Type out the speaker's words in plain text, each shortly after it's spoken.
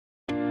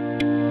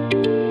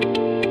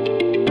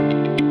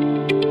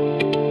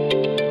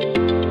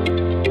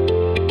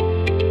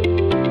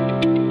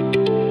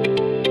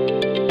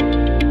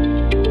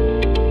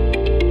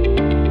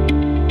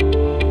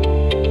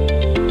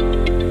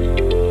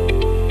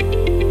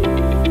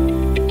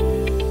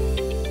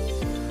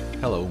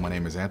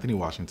Anthony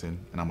Washington,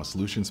 and I'm a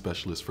solution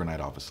specialist for Night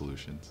Office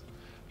Solutions.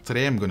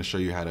 Today I'm going to show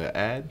you how to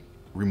add,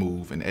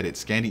 remove, and edit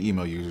scanned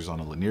email users on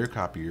a Lanier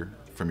copier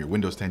from your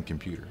Windows 10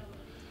 computer.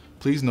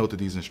 Please note that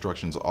these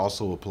instructions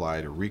also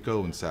apply to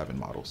Ricoh and Savin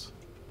models.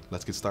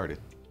 Let's get started.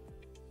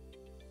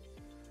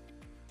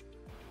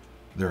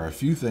 There are a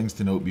few things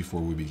to note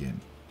before we begin.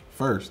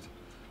 First,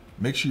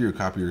 make sure your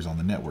copier is on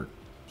the network.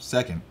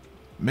 Second,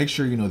 make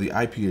sure you know the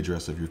IP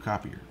address of your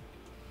copier.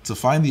 To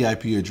find the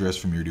IP address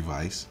from your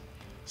device,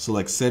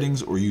 select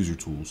Settings or User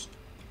Tools,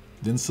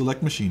 then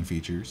select Machine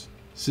Features,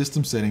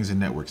 System Settings, and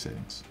Network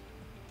Settings.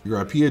 Your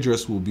IP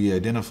address will be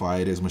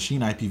identified as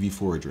Machine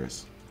IPv4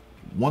 address.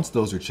 Once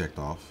those are checked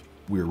off,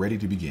 we are ready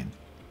to begin.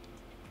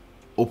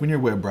 Open your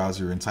web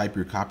browser and type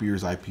your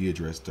copier's IP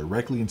address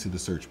directly into the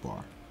search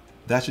bar.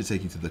 That should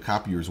take you to the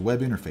copier's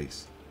web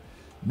interface.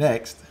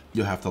 Next,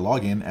 you'll have to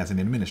log in as an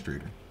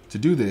administrator. To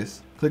do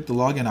this, click the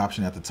Login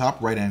option at the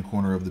top right-hand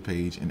corner of the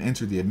page and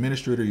enter the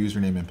administrator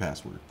username and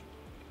password.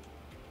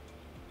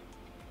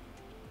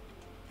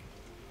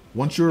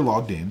 Once you're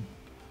logged in,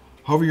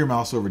 hover your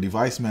mouse over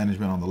Device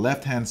Management on the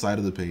left-hand side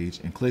of the page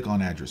and click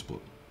on Address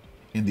Book.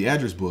 In the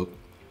Address Book,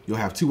 you'll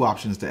have two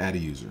options to add a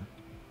user.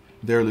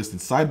 They are listed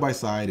side by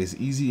side as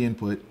Easy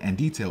Input and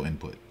Detail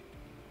Input.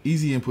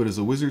 Easy Input is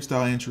a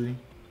wizard-style entry,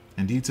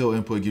 and Detail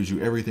Input gives you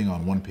everything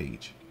on one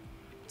page.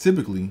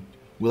 Typically,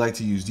 we like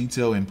to use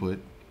Detail Input,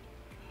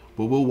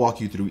 but we'll walk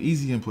you through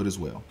Easy Input as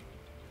well.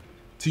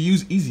 To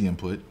use Easy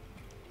Input,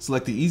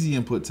 select the Easy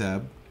Input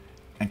tab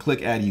and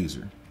click Add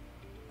User.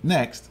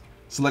 Next,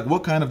 select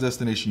what kind of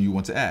destination you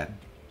want to add.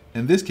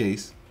 In this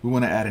case, we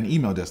want to add an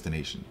email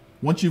destination.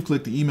 Once you've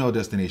clicked the email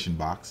destination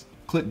box,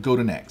 click Go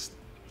to Next.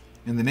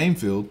 In the name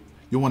field,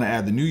 you'll want to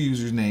add the new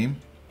user's name,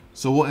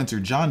 so we'll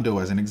enter John Doe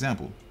as an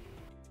example.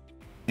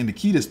 In the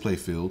key display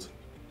field,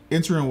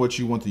 enter in what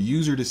you want the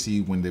user to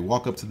see when they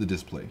walk up to the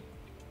display.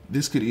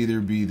 This could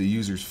either be the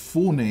user's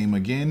full name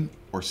again,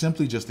 or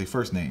simply just a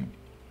first name,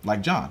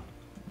 like John.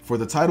 For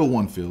the Title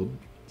 1 field,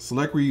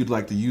 select where you'd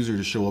like the user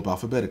to show up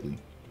alphabetically.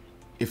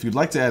 If you'd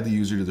like to add the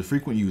user to the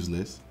frequent used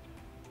list,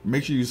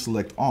 make sure you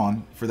select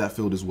On for that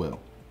field as well.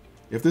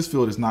 If this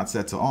field is not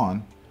set to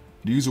On,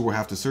 the user will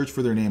have to search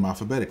for their name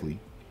alphabetically.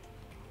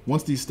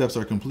 Once these steps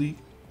are complete,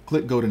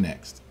 click Go to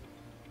Next.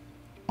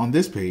 On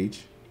this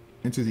page,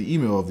 enter the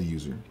email of the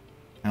user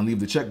and leave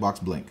the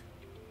checkbox blank.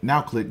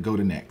 Now click Go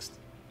to Next.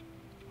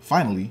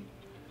 Finally,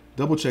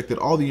 double check that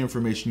all the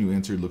information you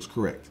entered looks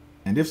correct,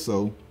 and if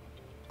so,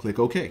 click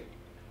OK.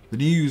 The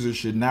new user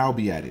should now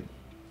be added.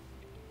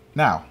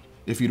 Now,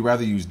 if you'd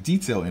rather use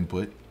Detail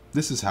Input,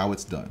 this is how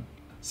it's done.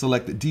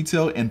 Select the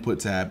Detail Input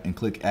tab and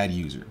click Add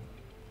User.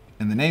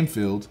 In the name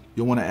field,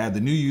 you'll want to add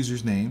the new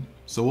user's name,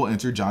 so we'll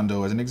enter John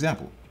Doe as an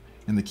example.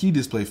 In the key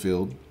display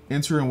field,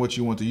 enter in what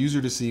you want the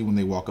user to see when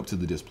they walk up to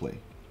the display.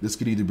 This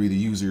could either be the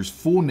user's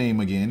full name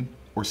again,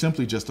 or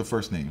simply just a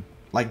first name,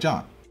 like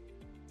John.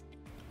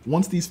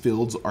 Once these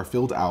fields are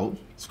filled out,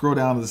 scroll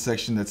down to the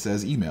section that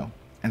says Email,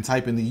 and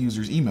type in the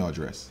user's email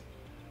address.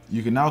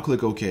 You can now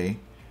click OK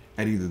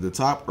at either the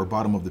top or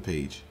bottom of the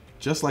page.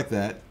 Just like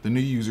that, the new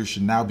user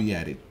should now be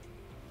added.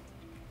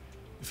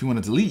 If you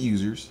want to delete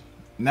users,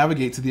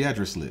 navigate to the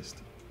address list.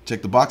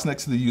 Check the box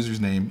next to the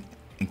user's name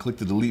and click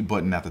the delete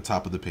button at the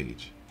top of the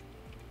page.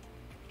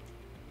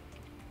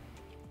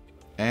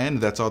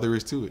 And that's all there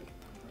is to it.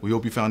 We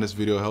hope you found this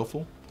video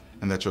helpful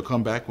and that you'll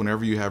come back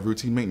whenever you have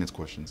routine maintenance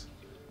questions.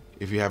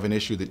 If you have an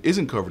issue that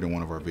isn't covered in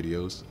one of our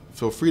videos,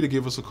 feel free to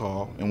give us a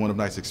call and one of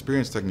NICE's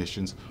experienced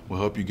technicians will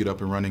help you get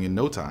up and running in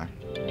no time.